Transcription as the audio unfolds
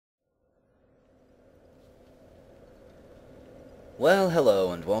Well,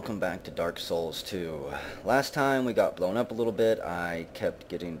 hello and welcome back to Dark Souls 2. Last time we got blown up a little bit. I kept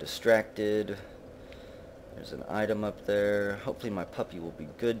getting distracted. There's an item up there. Hopefully my puppy will be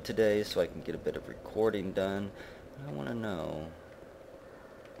good today so I can get a bit of recording done. I want to know,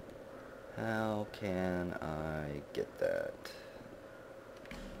 how can I get that?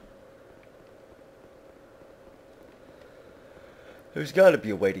 There's got to be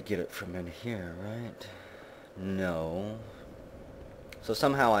a way to get it from in here, right? No. So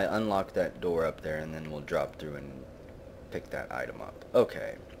somehow I unlock that door up there and then we'll drop through and pick that item up.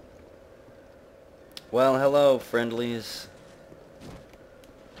 Okay. Well, hello, friendlies.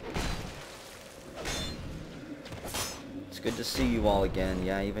 It's good to see you all again.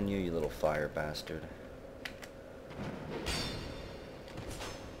 Yeah, even you, you little fire bastard.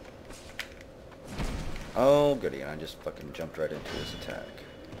 Oh, goody, and I just fucking jumped right into his attack.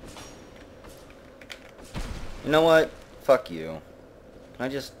 You know what? Fuck you. Can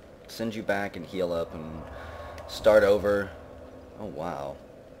I just send you back and heal up and start over? Oh, wow.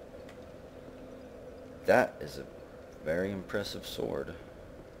 That is a very impressive sword.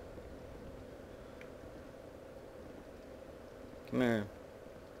 Come here.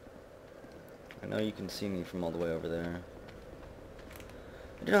 I know you can see me from all the way over there.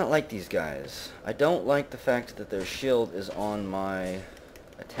 I do not like these guys. I don't like the fact that their shield is on my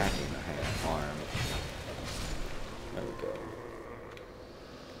attacking arm. There we go.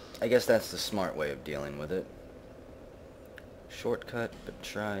 I guess that's the smart way of dealing with it. Shortcut, but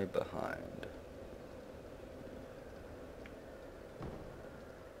try behind.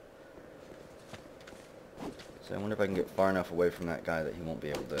 So I wonder if I can get far enough away from that guy that he won't be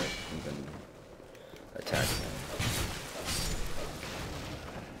able to even attack me.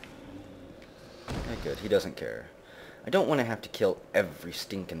 Okay, good. He doesn't care. I don't want to have to kill every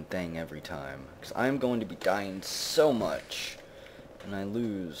stinking thing every time, because I'm going to be dying so much. And I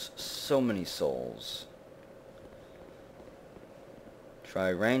lose so many souls. Try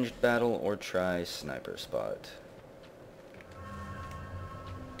ranged battle or try sniper spot.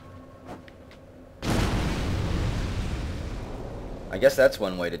 I guess that's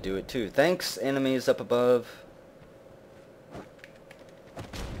one way to do it too. Thanks, enemies up above.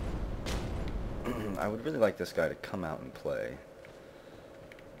 I would really like this guy to come out and play.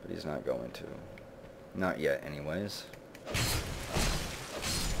 But he's not going to. Not yet, anyways.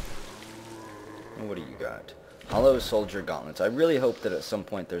 What do you got? Hollow Soldier Gauntlets. I really hope that at some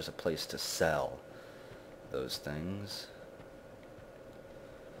point there's a place to sell those things.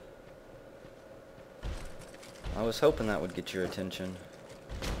 I was hoping that would get your attention.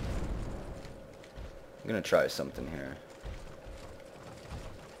 I'm gonna try something here.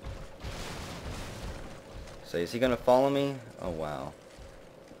 So is he gonna follow me? Oh wow.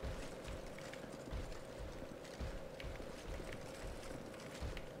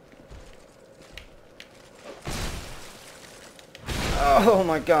 Oh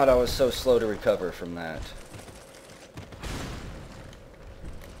my god, I was so slow to recover from that.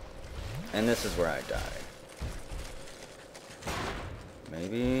 And this is where I die.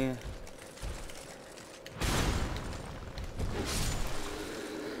 Maybe...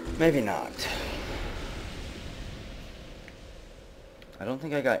 maybe not. I don't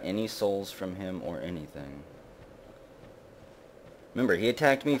think I got any souls from him or anything. Remember, he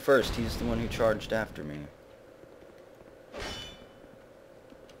attacked me first. He's the one who charged after me.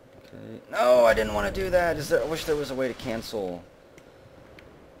 Okay. No, I didn't want to do that. I wish there was a way to cancel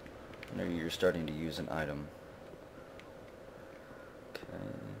whenever you're starting to use an item. Okay.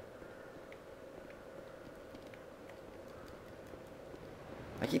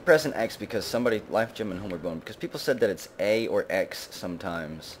 I keep pressing X because somebody, Life Gem and Homeward Bone, because people said that it's A or X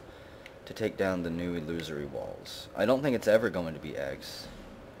sometimes to take down the new illusory walls. I don't think it's ever going to be X.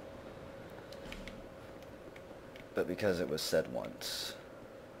 But because it was said once.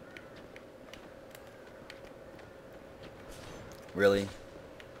 Really?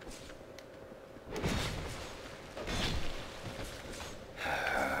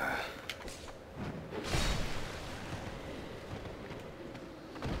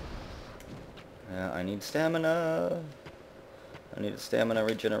 Yeah, I need stamina. I need a stamina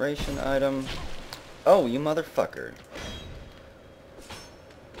regeneration item. Oh, you motherfucker.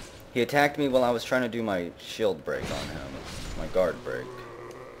 He attacked me while I was trying to do my shield break on him. My guard break.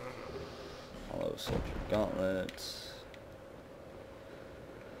 Hollow Soldier Gauntlets.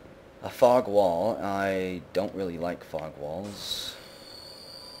 A fog wall. I don't really like fog walls.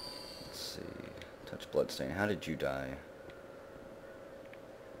 Let's see. Touch bloodstain. How did you die?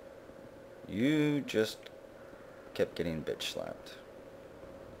 You just kept getting bitch slapped.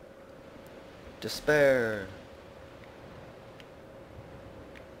 Despair.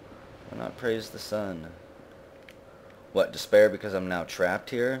 Why not praise the sun? What, despair because I'm now trapped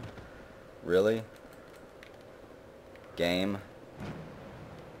here? Really? Game? I was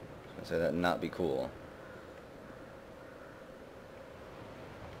gonna say that'd not be cool.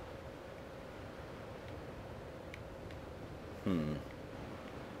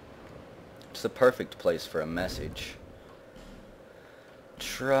 It's the perfect place for a message.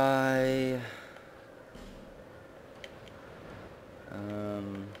 Try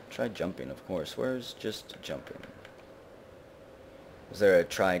jumping, of course. Where's just jumping? Is there a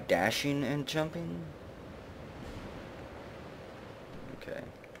try dashing and jumping? Okay.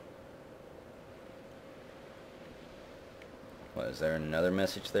 What, is there another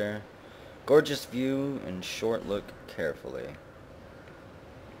message there? Gorgeous view and short look carefully.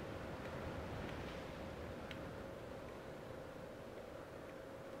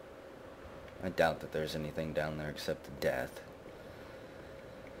 I doubt that there's anything down there except death.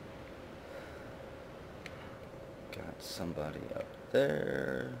 Got somebody up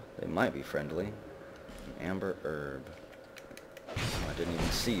there. They might be friendly. An amber herb. Oh, I didn't even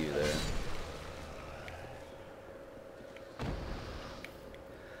see you there.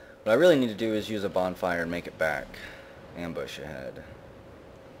 What I really need to do is use a bonfire and make it back. Ambush ahead.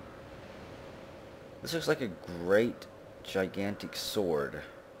 This looks like a great, gigantic sword.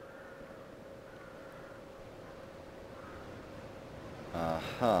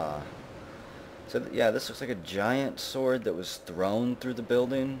 Aha. So, yeah, this looks like a giant sword that was thrown through the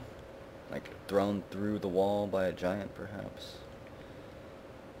building. Like, thrown through the wall by a giant, perhaps.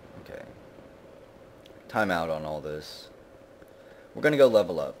 Okay. Time out on all this. We're gonna go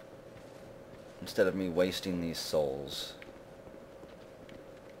level up. Instead of me wasting these souls.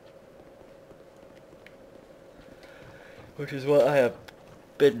 Which is what I have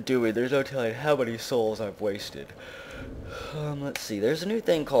been doing. There's no telling how many souls I've wasted. Let's see. There's a new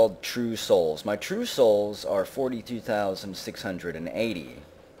thing called True Souls. My True Souls are 42,680.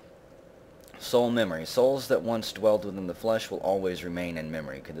 Soul memory. Souls that once dwelled within the flesh will always remain in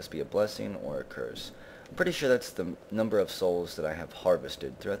memory. Could this be a blessing or a curse? I'm pretty sure that's the number of souls that I have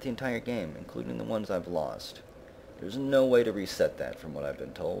harvested throughout the entire game, including the ones I've lost. There's no way to reset that from what I've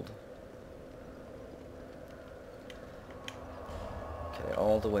been told. Okay,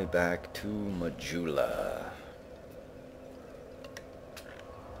 all the way back to Majula.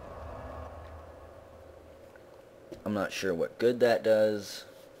 I'm not sure what good that does.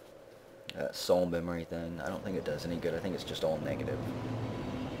 That soul memory thing. I don't think it does any good. I think it's just all negative.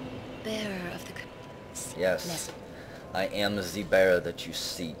 Bearer of the... Yes. I am the bearer that you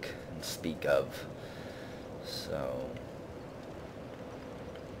seek and speak of. So...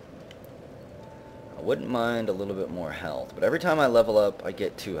 I wouldn't mind a little bit more health. But every time I level up, I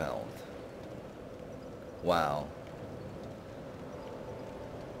get 2 health. Wow.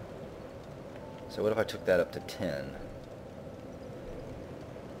 So what if I took that up to 10?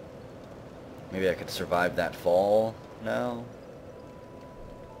 Maybe I could survive that fall now?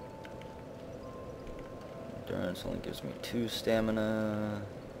 Endurance only gives me 2 stamina.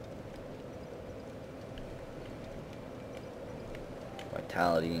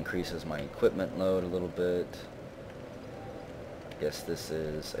 Vitality increases my equipment load a little bit. I guess this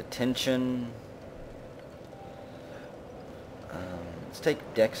is attention. Let's take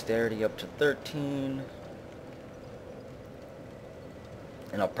dexterity up to 13.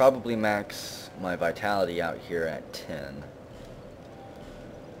 And I'll probably max my vitality out here at 10.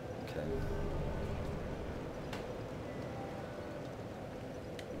 Okay.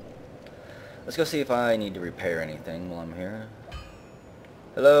 Let's go see if I need to repair anything while I'm here.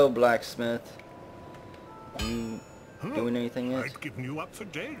 Hello, blacksmith. You doing anything yet? I'd given you up for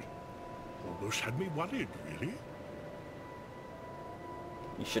dead. Almost had me worried, really.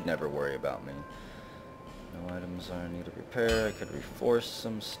 You should never worry about me. No items I need to repair. I could reforce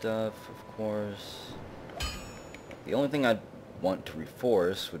some stuff, of course. The only thing I'd want to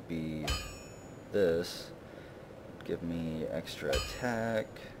reforce would be this. It'd give me extra attack.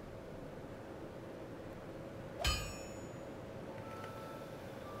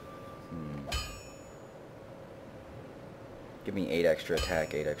 Give me 8 extra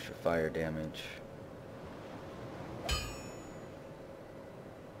attack, 8 extra fire damage.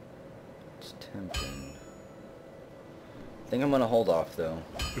 It's tempting. I think I'm gonna hold off though.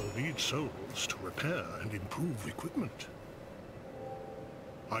 You'll need souls to repair and improve equipment.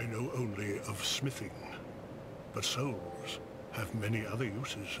 I know only of smithing, but souls have many other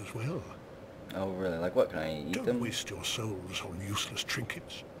uses as well. Oh really? Like what? Can I eat them? Don't waste your souls on useless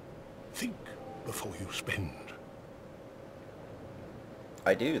trinkets. Think before you spend.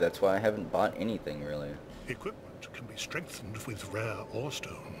 I do, that's why I haven't bought anything really. Equipment can be strengthened with rare ore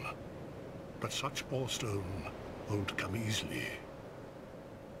stone. But such ore-stone won't come easily.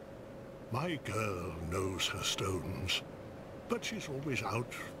 My girl knows her stones, but she's always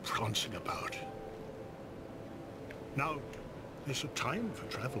out prancing about. Now, there's a time for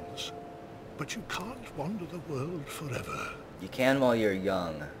travels, but you can't wander the world forever. You can while you're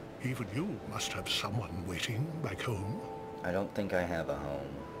young. Even you must have someone waiting back home. I don't think I have a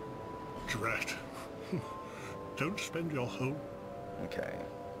home. Drat. Don't spend your whole... Okay.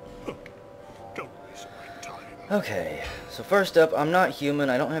 Don't waste my time. Okay, so first up, I'm not human.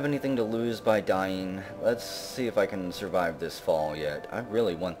 I don't have anything to lose by dying. Let's see if I can survive this fall yet. I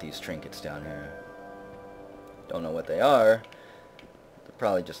really want these trinkets down here. Don't know what they are. They're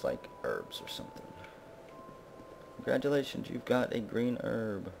probably just like herbs or something. Congratulations, you've got a green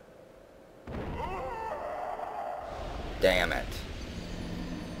herb. Damn it.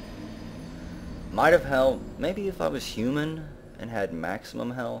 Might have helped. Maybe if I was human and had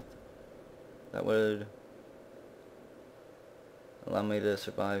maximum health, that would allow me to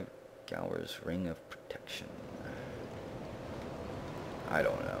survive Gower's Ring of Protection. I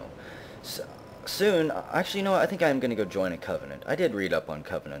don't know. So, soon, actually, you know what? I think I'm going to go join a covenant. I did read up on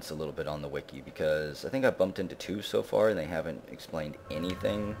covenants a little bit on the wiki because I think I've bumped into 2 so far and they haven't explained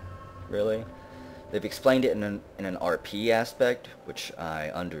anything, really. They've explained it in an RP aspect, which I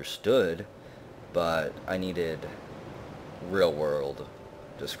understood, but I needed real-world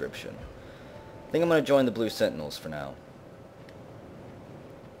description. I think I'm going to join the Blue Sentinels for now.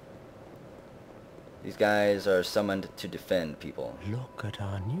 These guys are summoned to defend people. Look at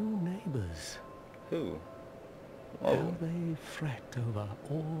our new neighbors. Who? How Oh, they fret over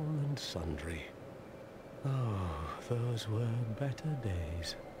all and sundry. Oh, those were better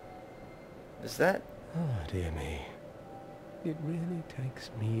days. is that? Ah, dear me. It really takes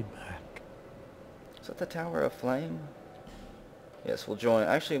me back. Is that the Tower of Flame? Yes, we'll join.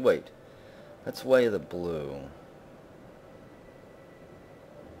 Actually, wait. That's Way of the Blue.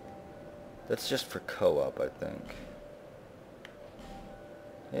 That's just for co-op, I think.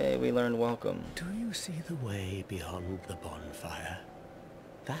 Hey, we learned welcome. Do you see the way beyond the bonfire?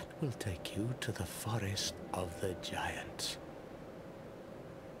 That will take you to the forest of the giants.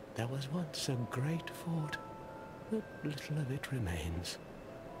 There was once a great fort, but little of it remains.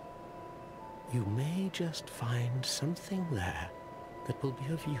 You may just find something there that will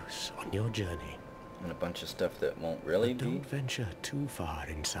be of use on your journey. And a bunch of stuff that won't really But be. don't venture too far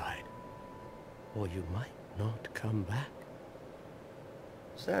inside, or you might not come back.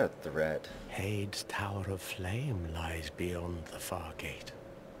 Is that a threat? Hade's Tower of Flame lies beyond the far gate.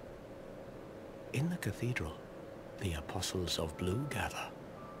 In the cathedral, the Apostles of Blue gather.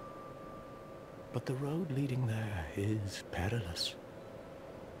 But the road leading there is perilous.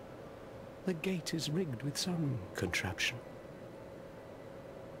 The gate is rigged with some contraption.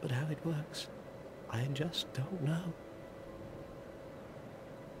 But how it works, I just don't know.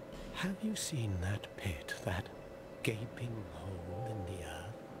 Have you seen that pit, that gaping hole in the earth?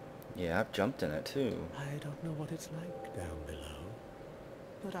 Yeah, I've jumped in it too. I don't know what it's like down below,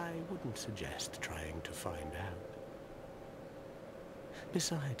 but I wouldn't suggest trying to find out.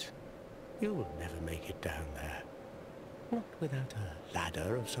 Besides, you'll never make it down there. Not without a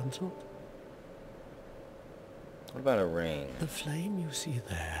ladder of some sort. What about a ring? The flame you see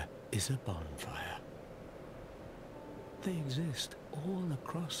there is a bonfire. They exist all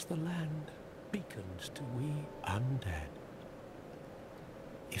across the land, beacons to we undead.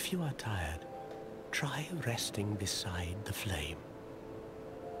 If you are tired, try resting beside the flame.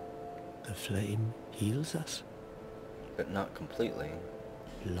 The flame heals us. But not completely.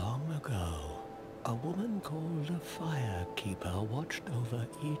 Long ago, a woman called a firekeeper watched over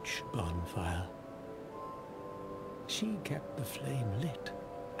each bonfire. She kept the flame lit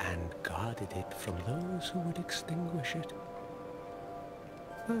and guarded it from those who would extinguish it.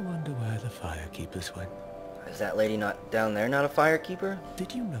 I wonder where the firekeepers went. Is that lady not down there not a firekeeper?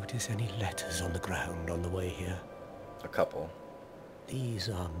 Did you notice any letters on the ground on the way here? A couple. These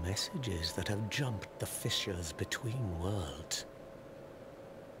are messages that have jumped the fissures between worlds.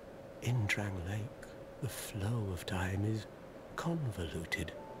 In Drang Lake, the flow of time is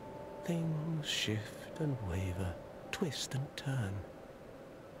convoluted. Things shift and waver, twist and turn.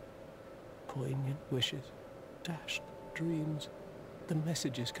 Poignant wishes, dashed dreams. The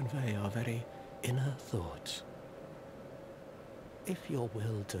messages convey our very inner thoughts. If your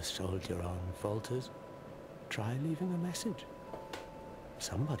will to soldier on falters, try leaving a message.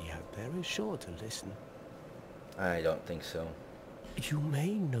 Somebody out there is sure to listen. I don't think so. You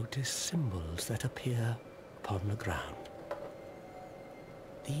may notice symbols that appear upon the ground.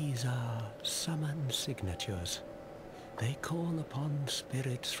 These are summon signatures. They call upon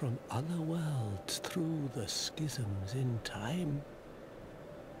spirits from other worlds through the schisms in time.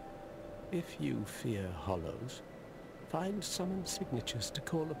 If you fear hollows, find summon signatures to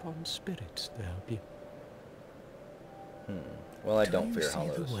call upon spirits to help you. Well, I don't Do fear you see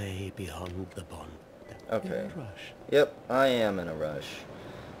hollows. the way beyond the bond? Okay. In a rush. Yep, I am in a rush.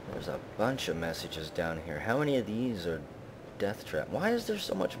 There's a bunch of messages down here. How many of these are death trap? Why is there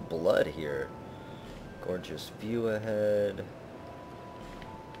so much blood here? Gorgeous view ahead.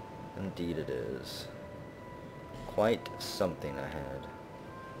 Indeed it is. Quite something ahead.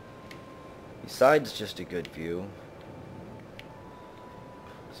 Besides just a good view.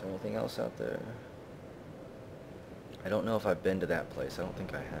 Is there anything else out there? I don't know if I've been to that place. I don't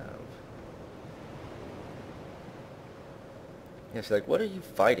think I have. Yeah, she's like, what are you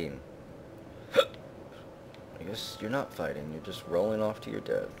fighting? I guess you're not fighting. You're just rolling off to your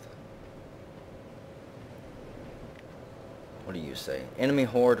death. What do you say? Enemy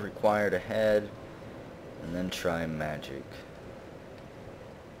horde required ahead. And then try magic.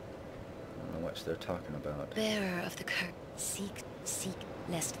 I don't know what they're talking about. Bearer of the curse, seek,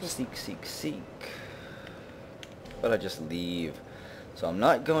 lest this... Seek. But I just leave. So I'm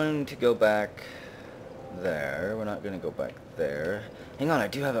not going to go back there. We're not going to go back there. Hang on, I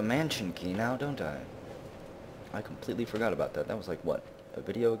do have a mansion key now, don't I? I completely forgot about that. That was like, what, a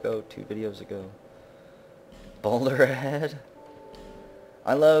video ago? 2 videos ago? Boulder ahead?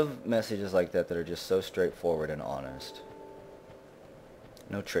 I love messages like that are just so straightforward and honest.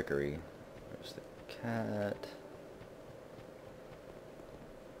 No trickery. There's the cat.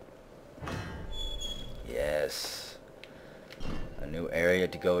 Yes. A new area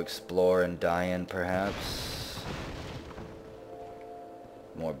to go explore and die in, perhaps.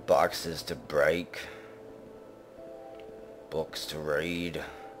 More boxes to break. Books to read.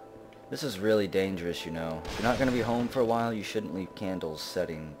 This is really dangerous, you know. If you're not going to be home for a while, you shouldn't leave candles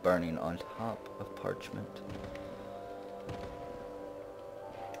burning on top of parchment.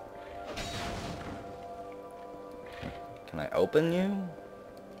 Can I open you?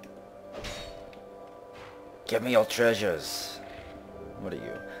 Give me your treasures. What are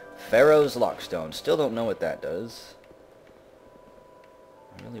you? Pharaoh's Lockstone. Still don't know what that does.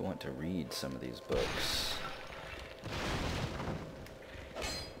 I really want to read some of these books.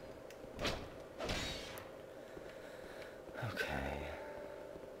 Okay.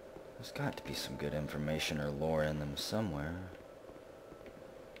 There's got to be some good information or lore in them somewhere.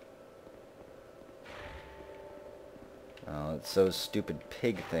 Oh, it's those stupid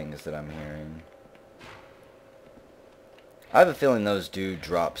pig things that I'm hearing. I have a feeling those do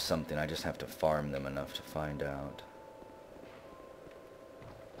drop something. I just have to farm them enough to find out.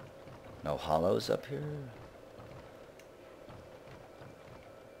 No hollows up here?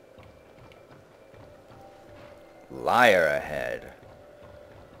 Liar ahead.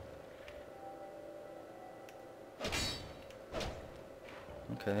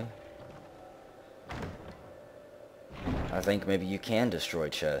 Okay. I think maybe you can destroy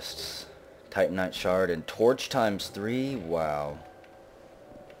chests. Titanite shard and torch ×3? Wow.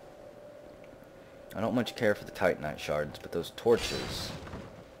 I don't much care for the Titanite shards, but those torches...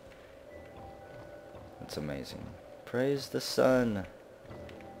 That's amazing. Praise the sun.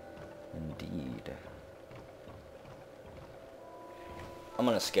 Indeed. I'm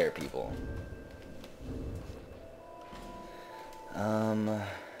gonna scare people.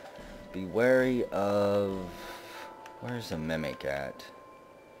 Be wary of... Where's the mimic at?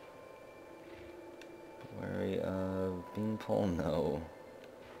 Wary of beanpole? No.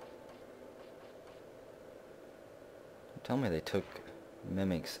 Tell me they took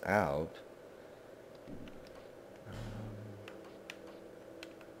mimics out.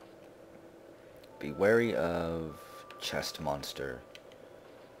 Be wary of chest monster.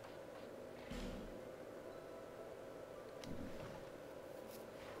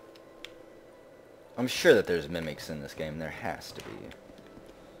 I'm sure that there's mimics in this game. There has to be.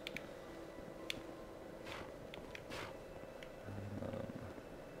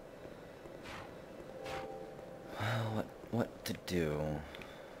 What to do?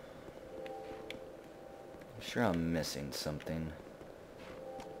 I'm sure I'm missing something.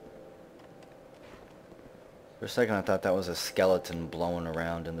 For a second I thought that was a skeleton blowing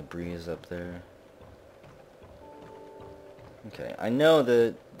around in the breeze up there. Okay, I know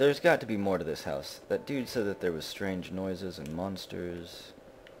that there's got to be more to this house. That dude said that there was strange noises and monsters.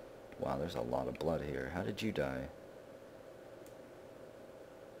 Wow, there's a lot of blood here. How did you die?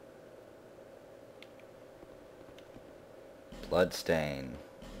 Bloodstain.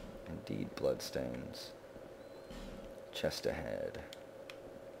 Indeed, bloodstains. Chest ahead.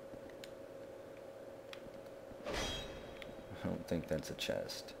 don't think that's a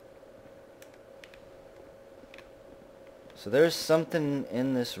chest. So there's something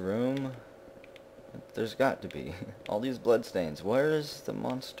in this room. There's got to be. All these bloodstains. Where is the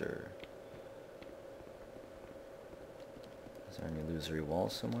monster? Is there an illusory wall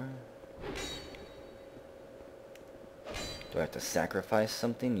somewhere? Do I have to sacrifice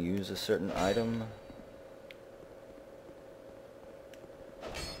something? Use a certain item?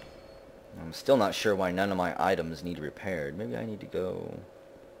 I'm still not sure why none of my items need repaired. Maybe I need to go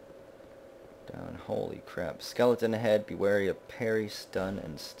down. Holy crap. Skeleton head, be wary of parry, stun,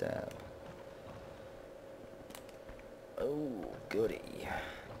 and stab. Oh, goody.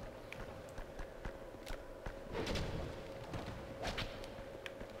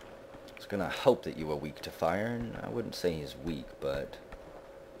 I was gonna hope that you were weak to fire, and I wouldn't say he's weak, but...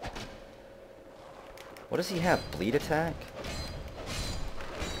 What does he have? Bleed attack?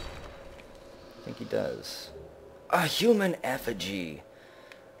 I think he does. A human effigy!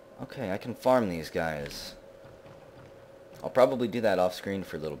 Okay, I can farm these guys. I'll probably do that off screen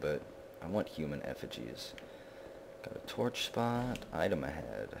for a little bit. I want human effigies. Got a torch spot. Item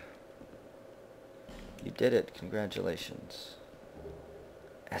ahead. You did it. Congratulations.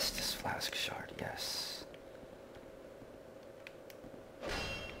 Estus flask shard. Yes.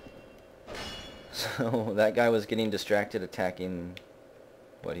 So that guy was getting distracted attacking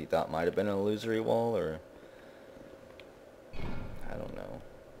what he thought might have been an illusory wall, or... I don't know.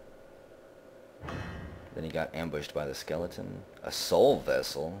 Then he got ambushed by the skeleton. A soul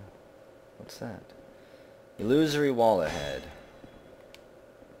vessel? What's that? Illusory wall ahead.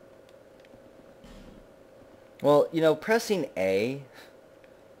 Well, you know, pressing A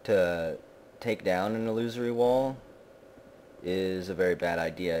to take down an illusory wall is a very bad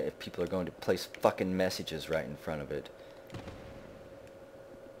idea if people are going to place fucking messages right in front of it.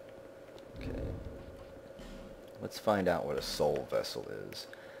 Okay. Let's find out what a soul vessel is.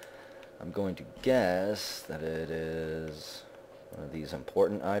 I'm going to guess that it is one of these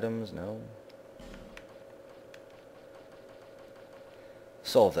important items. No?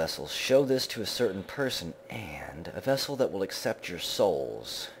 Soul vessels. Show this to a certain person, and a vessel that will accept your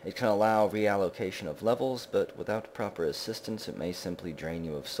souls. It can allow reallocation of levels, but without proper assistance it may simply drain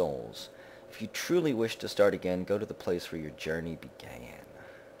you of souls. If you truly wish to start again, go to the place where your journey began.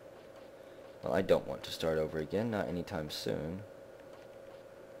 Well, I don't want to start over again, not anytime soon.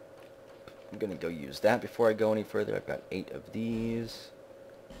 I'm gonna go use that before I go any further. I've got 8 of these.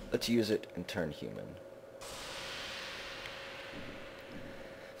 Let's use it and turn human.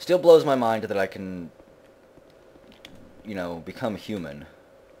 Still blows my mind that I can, you know, become human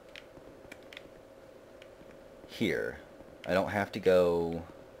here. I don't have to go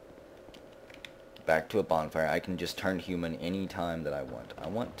back to a bonfire. I can just turn human any time that I want. I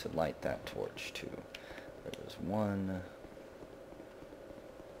want to light that torch too. There's one.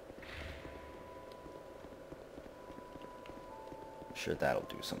 I'm sure that'll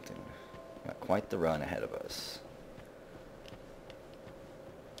do something. Got quite the run ahead of us.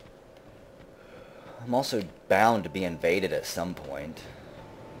 I'm also bound to be invaded at some point.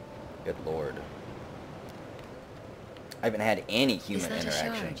 Good lord. I haven't had any human interaction. Is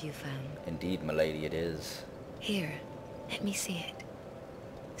that a shard you found? Indeed, milady, it is. Here, let me see it,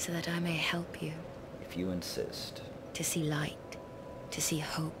 so that I may help you. If you insist. To see light, to see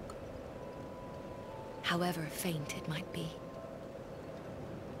hope, however faint it might be.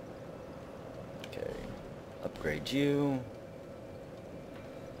 Okay. Upgrade you.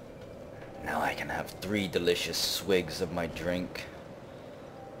 Now I can have 3 delicious swigs of my drink.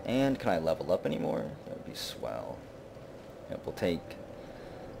 And can I level up anymore? That would be swell. Yep, we'll take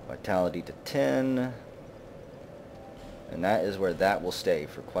vitality to 10. And that is where that will stay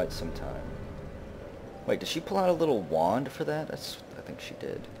for quite some time. Wait, did she pull out a little wand for that? I think she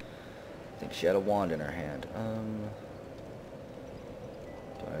did. I think she had a wand in her hand.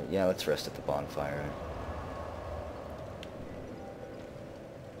 Yeah, let's rest at the bonfire.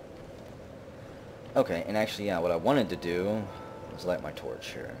 Okay, and actually, yeah, what I wanted to do was light my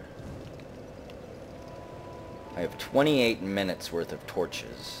torch here. I have 28 minutes worth of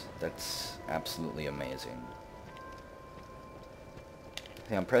torches. That's absolutely amazing.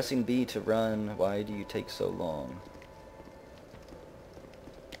 Okay, I'm pressing B to run. Why do you take so long?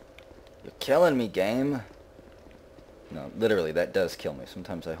 You're killing me, game. No, literally, that does kill me.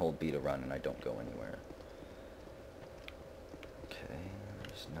 Sometimes I hold B to run and I don't go anywhere. Okay,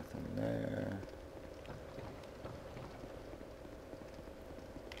 there's nothing there.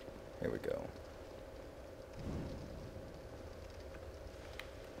 Here we go.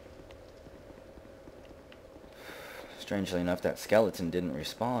 Strangely enough, that skeleton didn't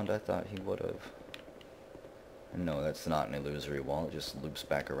respond. I thought he would have. No, that's not an illusory wall. It just loops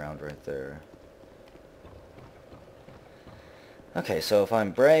back around right there. Okay, so if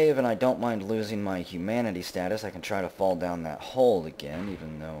I'm brave and I don't mind losing my humanity status, I can try to fall down that hole again,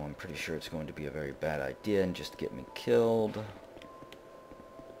 even though I'm pretty sure it's going to be a very bad idea and just get me killed.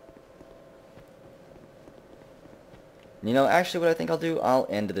 You know, actually what I think I'll do, I'll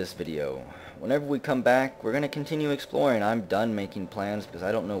end this video. Whenever we come back, we're going to continue exploring. I'm done making plans because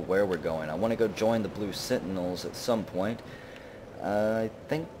I don't know where we're going. I want to go join the Blue Sentinels at some point. I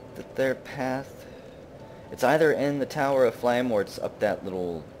think that their path... It's either in the Tower of Flame or it's up that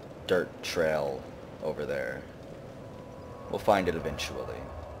little dirt trail over there. We'll find it eventually.